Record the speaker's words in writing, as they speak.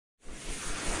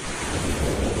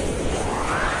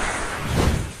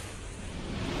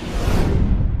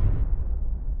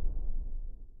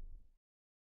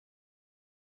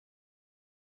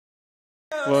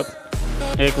और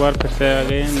एक बार फिर से आ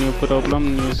गए न्यू प्रॉब्लम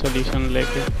न्यू सोल्यूशन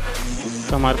लेके।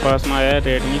 तो हमारे पास में आया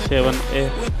Redmi 7A।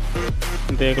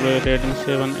 देख लो ये Redmi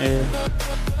 7A।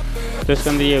 तो इसके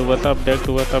अंदर ये हुआ था, अपडेट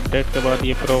हुआ था, अपडेट के बाद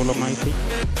ये प्रॉब्लम आई थी।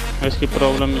 इसकी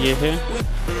प्रॉब्लम ये है,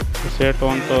 सेट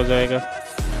ऑन तो हो जाएगा,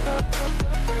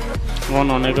 ऑन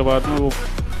होने के बाद में वो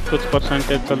कुछ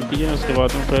परसेंटेज चलती है, उसके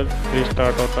बाद में फिर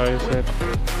रिस्टार्ट होता है सेट।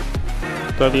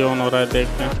 तो अभी ऑन हो रहा है,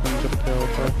 देखते हैं इसके अंदर क्या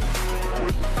होता है।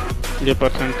 ये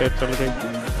परसेंटेज चल गई।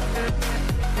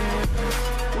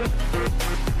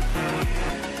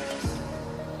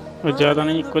 ज़्यादा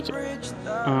नहीं, कुछ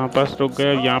बस रुक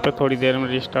गया। यहाँ पे थोड़ी देर में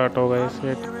रिस्टार्ट होगा ये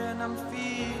सेट।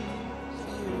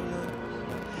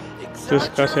 तो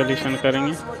इसका सॉल्यूशन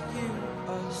करेंगे,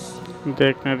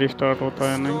 देखते हैं रिस्टार्ट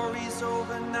होता है नहीं।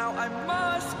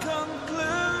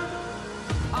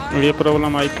 ये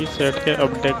प्रॉब्लम आई थी सेट के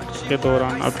अपडेट के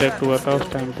दौरान, अपडेट हुआ था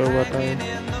उस टाइम पे हुआ था ये।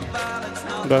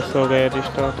 बस हो गया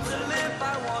रिस्टार्ट।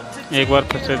 एक बार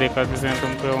फिर से देखा देते हैं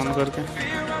तुमको ऑन करके।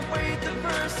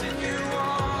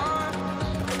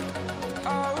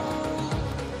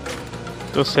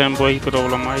 तो सेम वही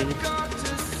प्रॉब्लम आएगी।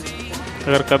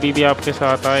 अगर कभी भी आपके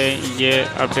साथ आए ये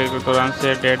अपडेट के दौरान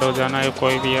से डेड हो जाना, या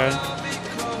कोई भी आए,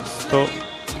 तो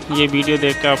ये वीडियो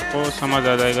देख के आपको समझ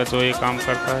आ जाएगा जो ये काम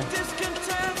करता है।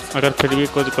 अगर फिर भी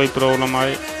कोई प्रॉब्लम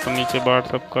आए तो नीचे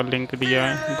व्हाट्सएप का लिंक दिया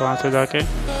है, वहाँ से जाके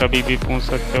कभी भी पूछ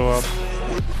सकते हो आप।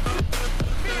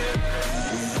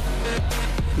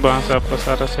 वहाँ से आपको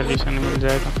सारा सॉल्यूशन मिल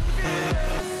जाएगा।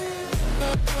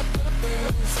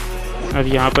 अब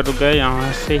यहाँ पर रुक गए,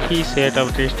 यहाँ से ही सेट अब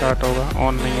रिस्टार्ट होगा,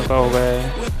 ऑन नहीं होगा, हो गया है।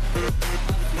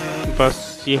 बस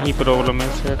यही प्रॉब्लम है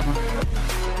सेट में।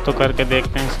 तो करके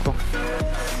देखते हैं इसको।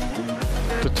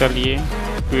 तो चलिए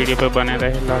वीडियो पे बने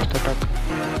रहे लास्ट तक।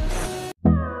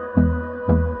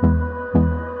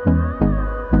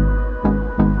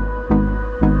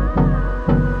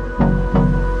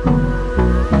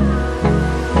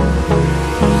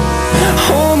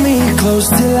 Close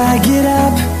till I get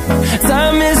up.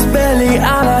 Time is barely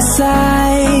on our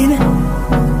side.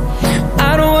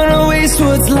 I don't wanna waste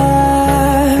what's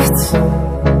left.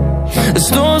 The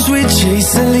storms we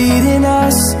chase are leading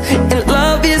us, and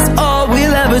love is all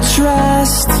we'll ever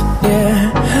trust. Yeah,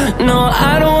 no,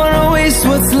 I don't wanna waste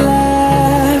what's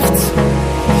left.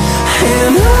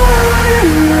 And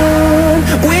on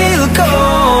we'll go,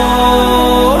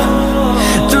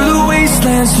 through the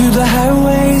wastelands, through the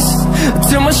highways,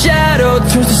 till my shadow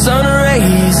turns to sun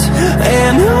rays.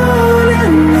 And on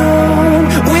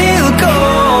we'll go,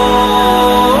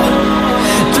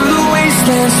 through the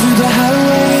wastelands, through the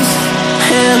highways.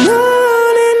 And on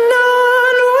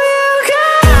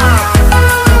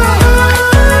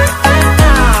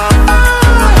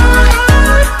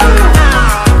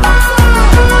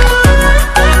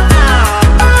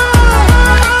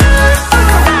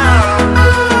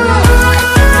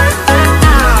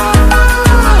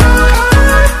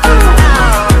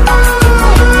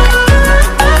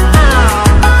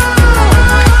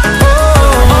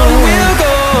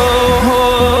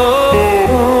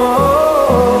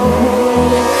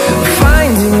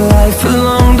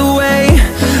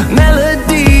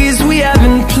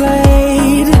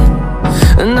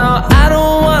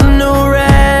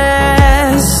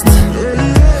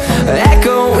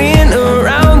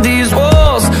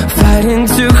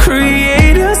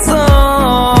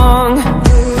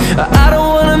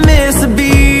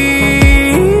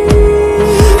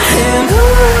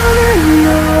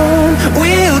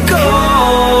we'll go.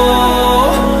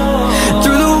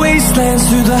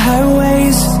 Through the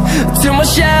highways, till my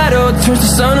shadow turns to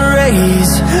sun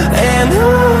rays. And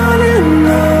on